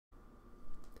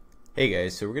Hey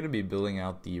guys, so we're going to be building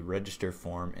out the register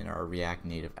form in our React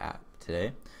Native app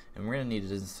today, and we're going to need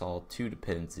to install two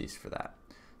dependencies for that.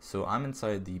 So I'm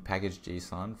inside the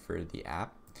package.json for the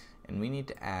app, and we need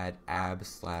to add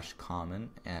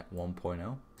ab/common at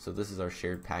 1.0. So this is our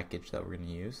shared package that we're going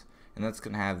to use, and that's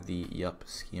going to have the yup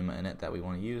schema in it that we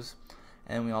want to use,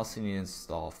 and we also need to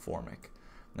install Formik.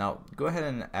 Now go ahead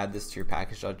and add this to your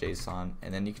package.json,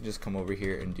 and then you can just come over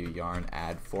here and do yarn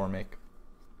add Formik.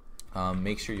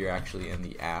 Make sure you're actually in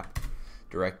the app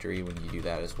directory when you do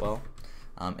that as well.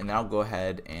 And then I'll go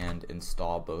ahead and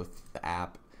install both the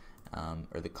app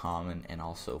or the common and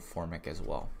also Formik as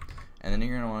well. And then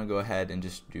you're going to want to go ahead and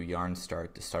just do yarn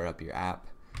start to start up your app,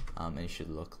 and it should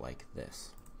look like this.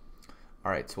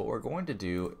 Alright, so what we're going to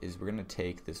do is we're going to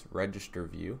take this register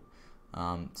view,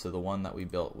 so the one that we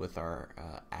built with our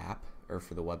app or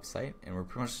for the website, and we're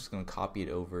pretty much just going to copy it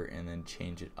over and then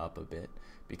change it up a bit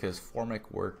because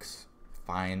Formik works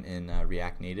fine in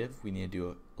React Native. We need to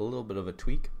do a little bit of a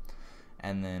tweak,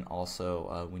 and then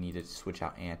also we need to switch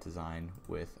out ant design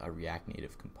with React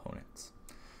Native components.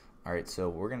 Alright, so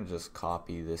we're going to just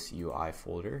copy this UI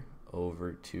folder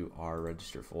over to our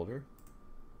register folder.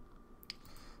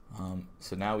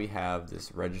 So now we have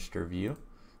this register view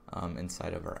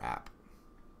inside of our app.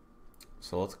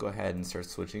 So let's go ahead and start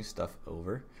switching stuff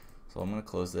over. So I'm going to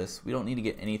close this. We don't need to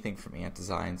get anything from ant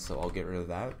design, so I'll get rid of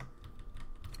that.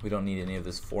 We don't need any of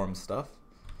this form stuff.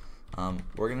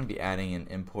 We're going to be adding an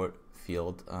import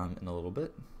field in a little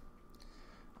bit.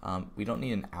 We don't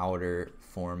need an outer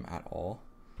form at all.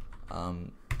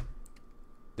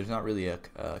 There's not really a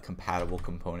compatible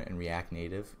component in React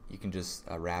Native. You can just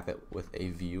wrap it with a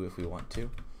view if we want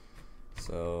to.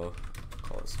 So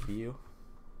call this view.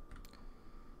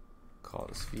 Call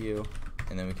this view,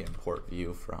 and then we can import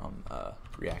view from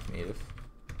React Native.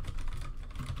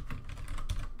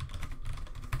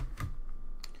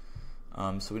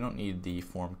 So we don't need the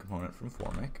form component from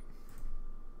Formik.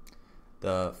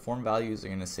 The form values are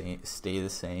going to stay the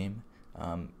same.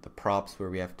 The props where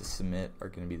we have to submit are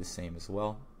going to be the same as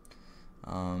well.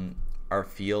 Our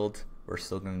field, we're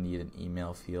still going to need an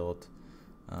email field.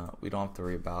 We don't have to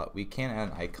worry about, we can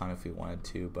add an icon if we wanted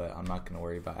to, but I'm not going to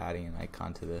worry about adding an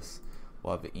icon to this.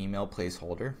 We'll have an email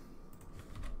placeholder.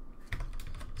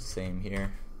 Same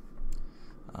here.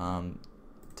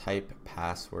 Type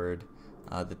password.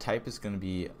 The type is going to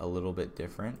be a little bit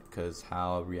different because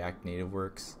how React Native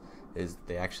works is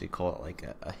they actually call it like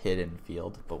a hidden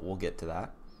field, but we'll get to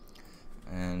that.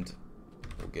 And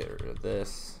we'll get rid of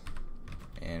this.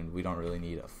 And we don't really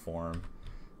need a form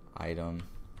item.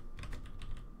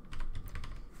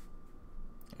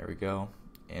 There we go.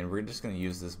 And we're just going to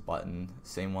use this button,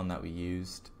 same one that we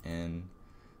used in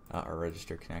our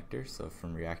register connector. So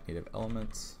from React Native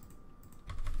Elements,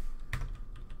 there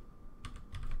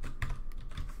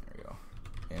we go.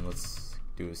 And let's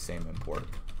do the same import.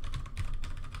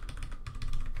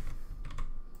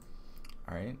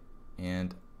 Alright,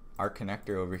 and our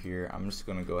connector over here, I'm just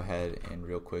going to go ahead and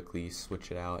real quickly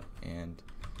switch it out and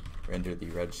render the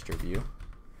register view.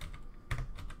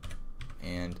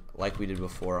 And like we did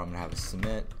before, I'm going to have a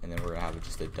submit, and then we're going to have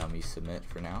just a dummy submit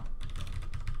for now.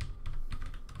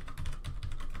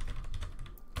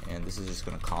 And this is just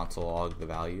going to console log the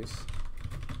values.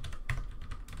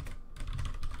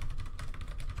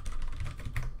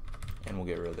 And we'll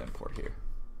get rid of the import here.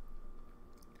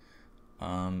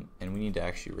 And we need to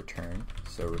actually return,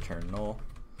 so return null,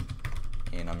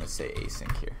 and I'm going to say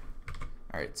async here.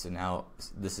 Alright, so now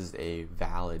this is a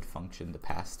valid function to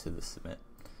pass to the submit.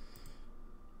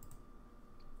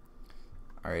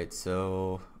 Alright,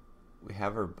 so we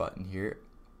have our button here.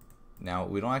 Now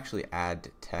we don't actually add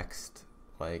text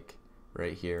like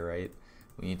right here, right?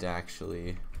 We need to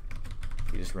actually,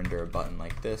 we just render a button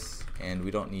like this, and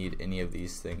we don't need any of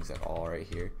these things at all right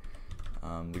here.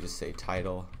 We just say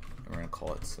title, and we're going to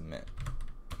call it submit.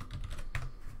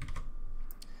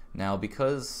 Now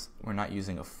because we're not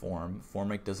using a form,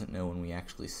 Formik doesn't know when we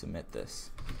actually submit this.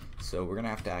 So we're going to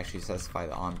have to actually specify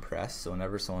the onPress. So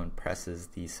whenever someone presses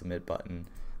the submit button,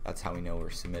 that's how we know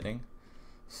we're submitting.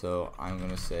 So I'm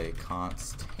going to say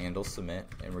const handle submit,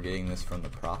 and we're getting this from the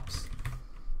props.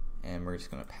 And we're just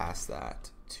going to pass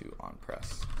that to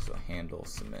onPress. So handle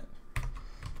submit.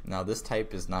 Now this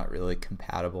type is not really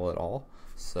compatible at all.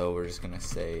 So we're just going to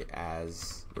say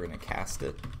as, we're going to cast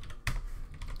it.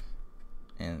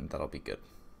 And that'll be good.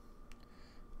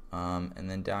 And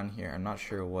then down here, I'm not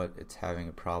sure what it's having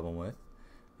a problem with.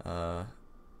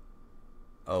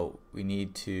 Oh, we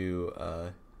need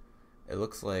to, it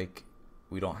looks like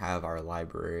we don't have our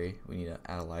library. We need to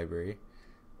add a library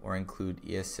or include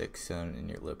ES6 in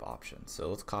your lib option. So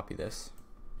let's copy this.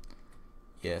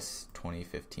 ES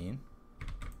 2015.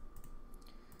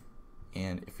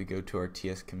 And if we go to our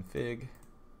tsconfig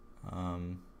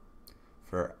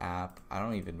for our app,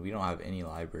 we don't have any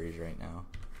libraries right now.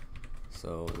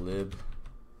 So lib,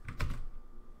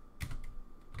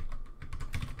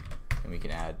 and we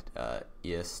can add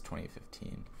ES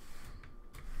 2015.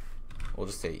 We'll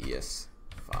just say ES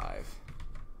 5.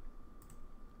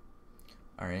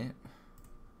 Alright,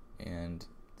 and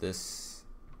this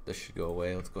should go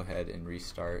away. Let's go ahead and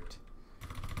restart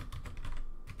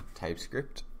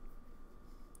TypeScript.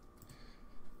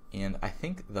 And I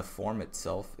think the form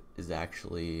itself is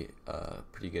actually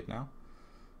pretty good now.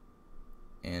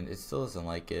 And it still doesn't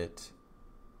like it.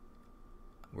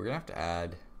 We're gonna have to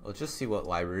add, let's just see what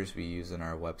libraries we use in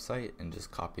our website and just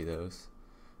copy those.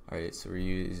 Alright, so we're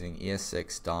using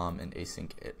ES6, DOM, and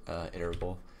async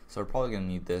iterable. So we're probably gonna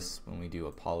need this when we do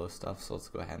Apollo stuff, so let's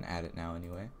go ahead and add it now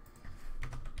anyway.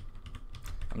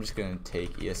 I'm just gonna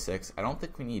take ES6. I don't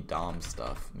think we need DOM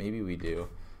stuff. Maybe we do.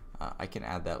 I can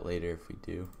add that later if we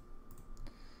do.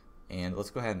 And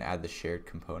let's go ahead and add the shared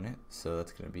component. So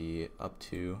that's gonna be up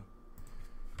to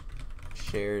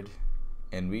shared,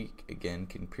 and we again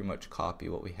can pretty much copy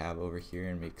what we have over here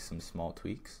and make some small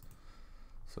tweaks.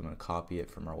 So I'm going to copy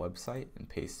it from our website and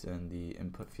paste it in the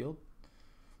input field.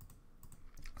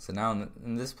 So now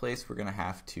in this place we're going to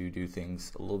have to do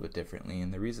things a little bit differently,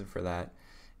 and the reason for that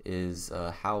is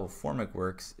how Formik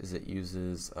works is it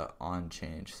uses on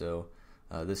change. So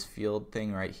this field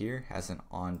thing right here has an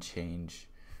on change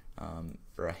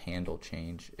or a handle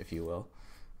change, if you will.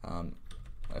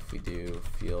 If we do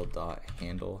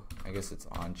field.handle, I guess it's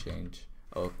on change.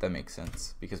 Oh, that makes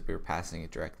sense because we were passing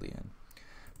it directly in.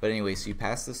 But anyway, so you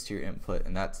pass this to your input,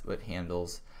 and that's what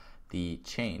handles the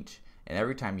change. And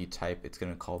every time you type, it's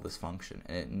going to call this function,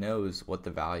 and it knows what the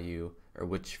value or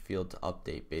which field to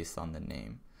update based on the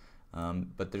name.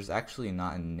 But there's actually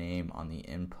not a name on the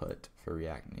input for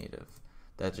React Native.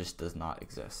 That just does not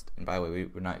exist. And by the way,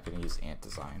 we're not going to use ant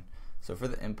design. So for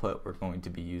the input, we're going to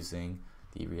be using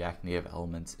the React Native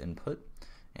elements input,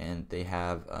 and they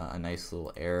have a nice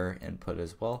little error input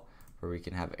as well, where we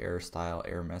can have error style,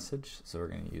 error message. So we're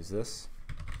going to use this,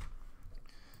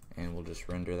 and we'll just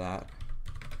render that,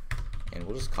 and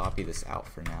we'll just copy this out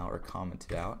for now, or comment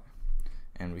it out,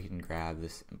 and we can grab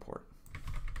this import.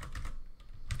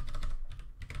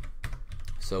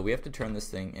 So we have to turn this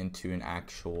thing into an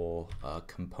actual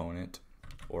component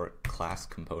or class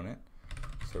component.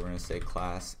 So we're going to say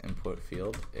class input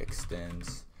field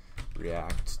extends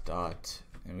react dot,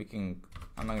 and we can,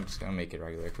 I'm not just going to make it a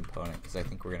regular component because I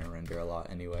think we're going to render a lot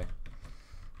anyway.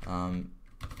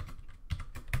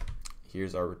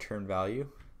 Here's our return value.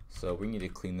 So we need to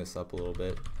clean this up a little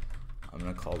bit. I'm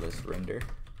going to call this render.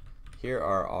 Here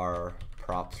are our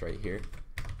props right here.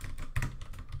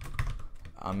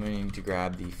 I'm going to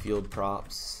grab the field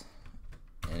props,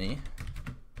 any,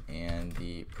 and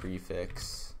the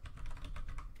prefix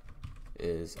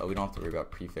is, oh, we don't have to worry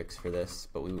about prefix for this,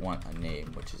 but we want a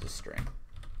name, which is a string.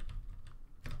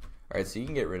 Alright, so you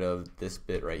can get rid of this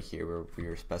bit right here where we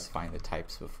were specifying the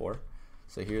types before.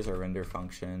 So here's our render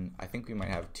function. I think we might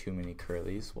have too many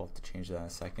curlies. We'll have to change that in a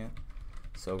second.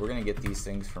 So we're going to get these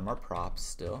things from our props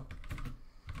still.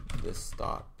 This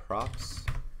dot props.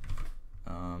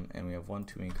 And we have one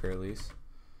too many curlies.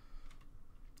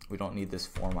 We don't need this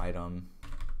form item.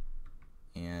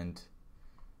 And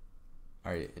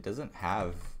alright, it doesn't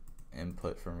have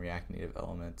input from React Native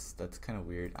elements. That's kind of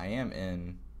weird. I am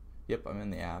in, yep, I'm in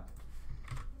the app.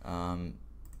 I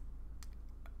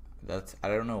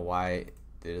don't know why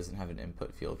it doesn't have an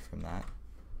input field from that.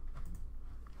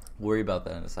 We'll worry about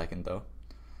that in a second though.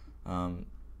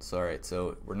 So alright,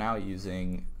 so we're now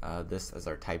using this as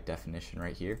our type definition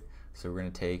right here. So we're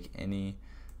going to take any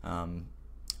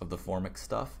of the Formik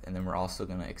stuff, and then we're also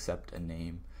going to accept a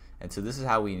name. And so this is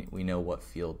how we know what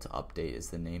field to update is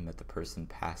the name that the person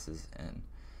passes in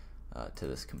to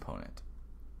this component.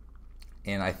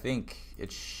 And I think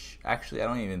actually I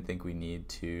don't even think we need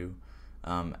to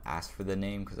ask for the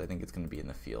name because I think it's going to be in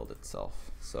the field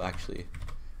itself. So actually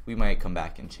we might come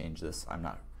back and change this. I'm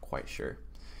not quite sure.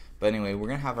 But anyway, we're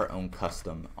going to have our own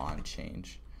custom on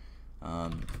change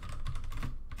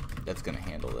that's going to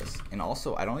handle this. And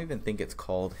also I don't even think it's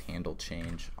called handle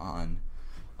change on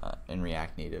in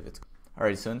React Native.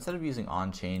 Alright, so instead of using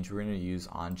on change, we're going to use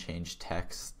on change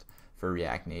text for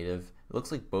React Native. It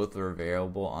looks like both are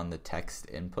available on the text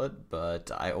input,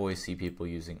 but I always see people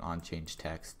using on change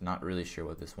text. Not really sure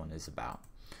what this one is about.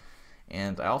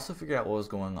 And I also figured out what was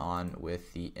going on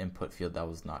with the input field that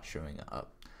was not showing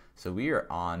up. So we are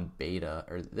on beta,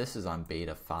 or this is on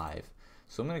beta 5.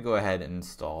 So I'm going to go ahead and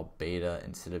install beta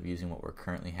instead of using what we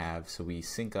currently have, so we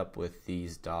sync up with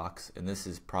these docs, and this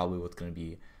is probably what's going to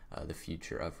be the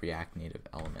future of React Native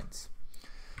Elements.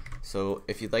 So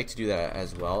if you'd like to do that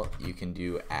as well, you can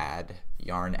do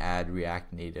yarn add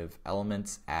React Native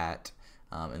Elements at,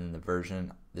 and then the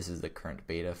version, this is the current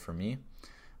beta for me.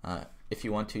 If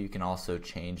you want to, you can also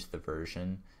change the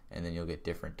version, and then you'll get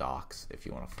different docs if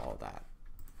you want to follow that.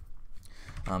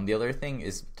 The other thing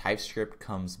is TypeScript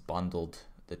comes bundled.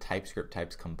 The TypeScript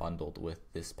types come bundled with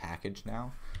this package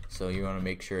now. So you want to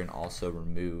make sure and also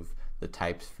remove the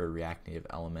types for React Native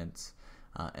Elements.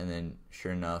 And then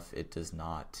sure enough, it does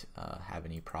not have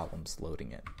any problems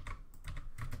loading it.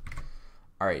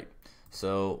 Alright,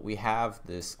 so we have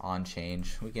this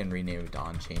onChange. We can rename it to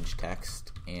onChange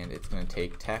text, and it's going to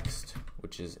take text,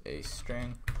 which is a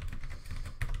string,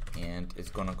 and it's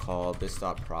going to call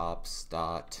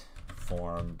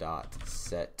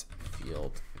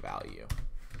this.props.form.setFieldValue.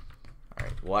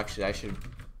 Alright, well actually I should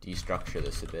destructure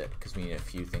this a bit because we need a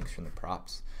few things from the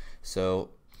props. So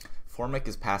Formik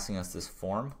is passing us this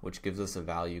form, which gives us a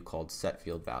value called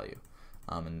setFieldValue.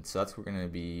 And so that's what we're going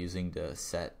to be using to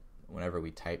set whenever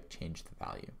we change the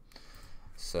value.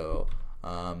 So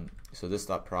so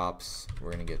this.props,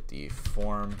 we're going to get the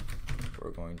form,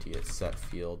 we're going to get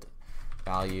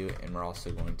setFieldValue, and we're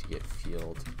also going to get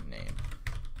field name.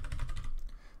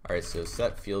 Alright, so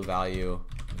setFieldValue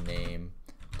name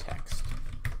text.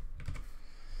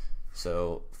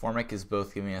 So Formik is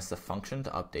both giving us a function to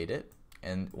update it,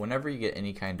 and whenever you get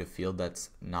any kind of field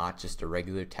that's not just a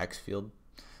regular text field,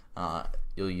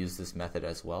 you'll use this method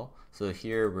as well. So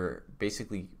here we're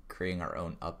basically creating our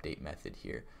own update method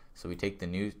here. So we take the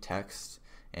new text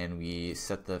and we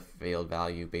set the field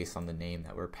value based on the name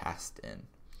that we're passed in.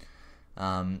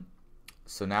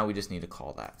 So now we just need to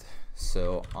call that.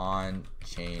 So on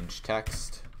change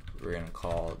text, we're going to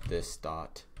call this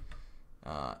dot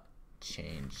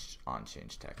change on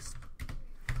change text.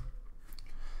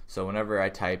 So whenever I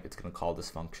type, it's going to call this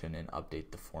function and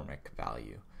update the Formik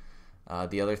value.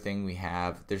 The other thing we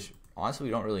have, honestly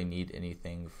we don't really need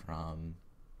anything from,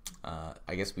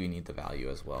 I guess we need the value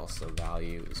as well. So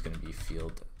value is going to be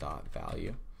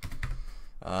field.value.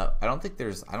 I don't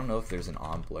know if there's an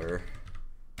onBlur.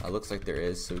 Looks like there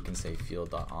is, so we can say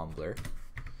field.onBlur.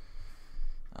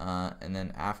 And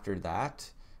then after that,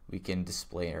 we can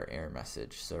display our error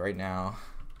message. So right now,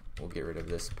 we'll get rid of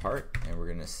this part, and we're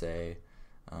going to say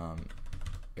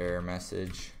error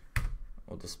message.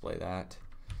 We'll display that.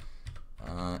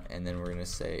 And then we're going to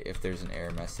say if there's an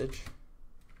error message.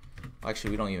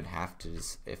 Actually, we don't even have to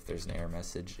if there's an error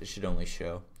message. It should only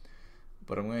show.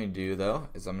 What I'm going to do, though,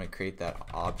 is I'm going to create that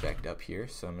object up here.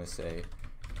 So I'm going to say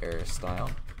error style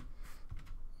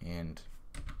and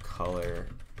color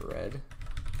red.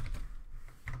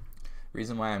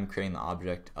 Reason why I'm creating the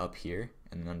object up here,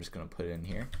 and then I'm just going to put it in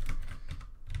here,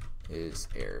 is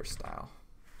error style.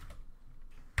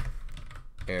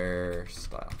 Error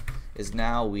style is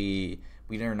now we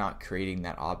are not creating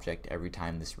that object every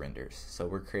time this renders. So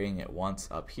we're creating it once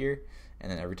up here,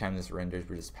 and then every time this renders,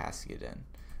 we're just passing it in.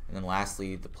 And then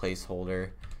lastly, the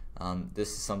placeholder. This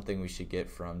is something we should get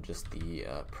from just the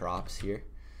props here.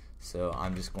 So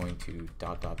I'm just going to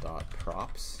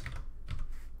 ..props.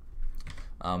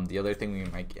 The other thing we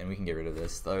might, and we can get rid of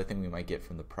this, the other thing we might get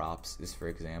from the props is, for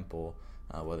example,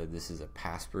 whether this is a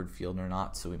password field or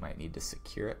not, so we might need to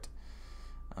secure it.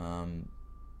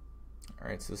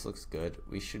 Alright, so this looks good.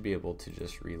 We should be able to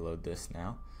just reload this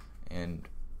now, and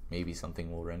maybe something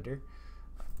will render.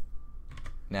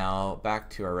 Now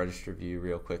back to our register view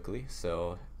real quickly.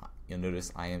 So you'll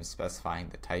notice I am specifying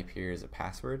the type here as a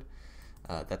password.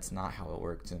 That's not how it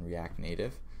works in React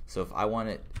Native. So if I want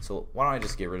it, so why don't I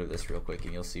just get rid of this real quick,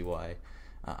 and you'll see why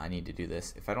I need to do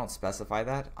this. If I don't specify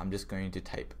that, I'm just going to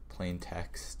type plain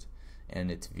text and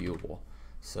it's viewable.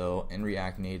 So in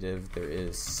React Native, there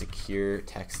is secure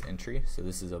text entry. So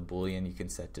this is a Boolean you can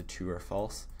set to true or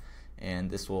false, and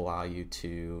this will allow you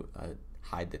to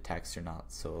hide the text or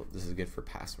not. So this is good for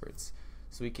passwords.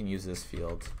 So we can use this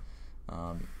field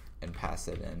and pass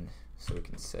it in. So we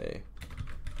can say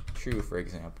true, for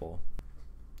example.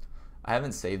 I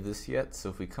haven't saved this yet, so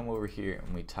if we come over here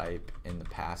and we type in the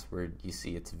password, you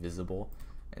see it's visible,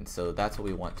 and so that's what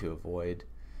we want to avoid.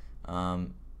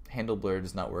 Handle blur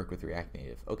does not work with React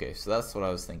Native. Okay, so that's what I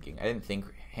was thinking. I didn't think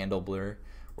handle blur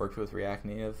worked with React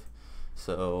Native.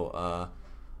 So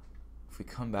if we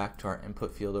come back to our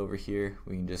input field over here,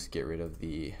 we can just get rid of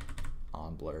the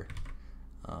onBlur.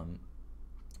 So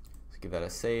give that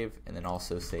a save, and then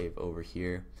also save over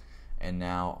here. And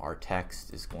now our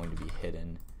text is going to be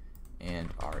hidden, and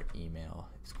our email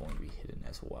is going to be hidden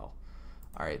as well.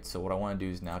 Alright, so what I want to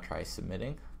do is now try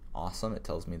submitting. Awesome, it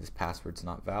tells me this password's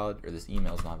not valid, or this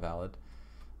email's not valid.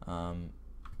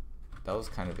 That was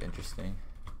kind of interesting.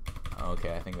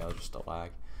 Okay, I think that was just a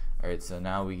lag. Alright, so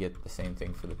now we get the same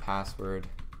thing for the password.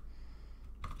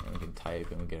 And we can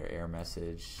type and we get our error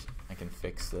message. I can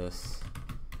fix this,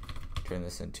 turn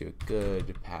this into a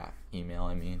good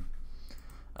email,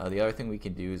 The other thing we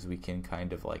can do is we can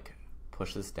kind of like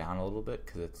push this down a little bit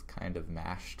because it's kind of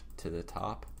mashed to the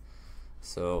top.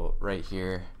 So right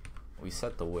here, we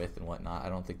set the width and whatnot. I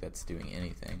don't think that's doing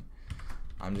anything.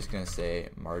 I'm just gonna say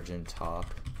margin top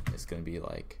is gonna be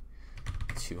like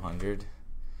 200,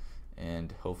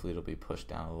 and hopefully it'll be pushed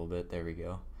down a little bit. There we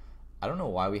go. I don't know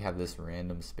why we have this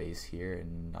random space here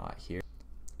and not here.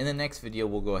 In the next video,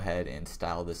 we'll go ahead and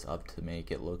style this up to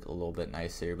make it look a little bit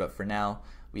nicer, but for now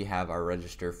we have our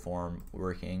register form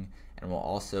working, and we'll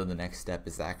also, the next step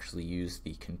is actually use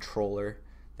the controller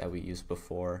that we used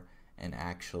before and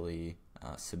actually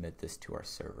submit this to our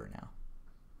server now.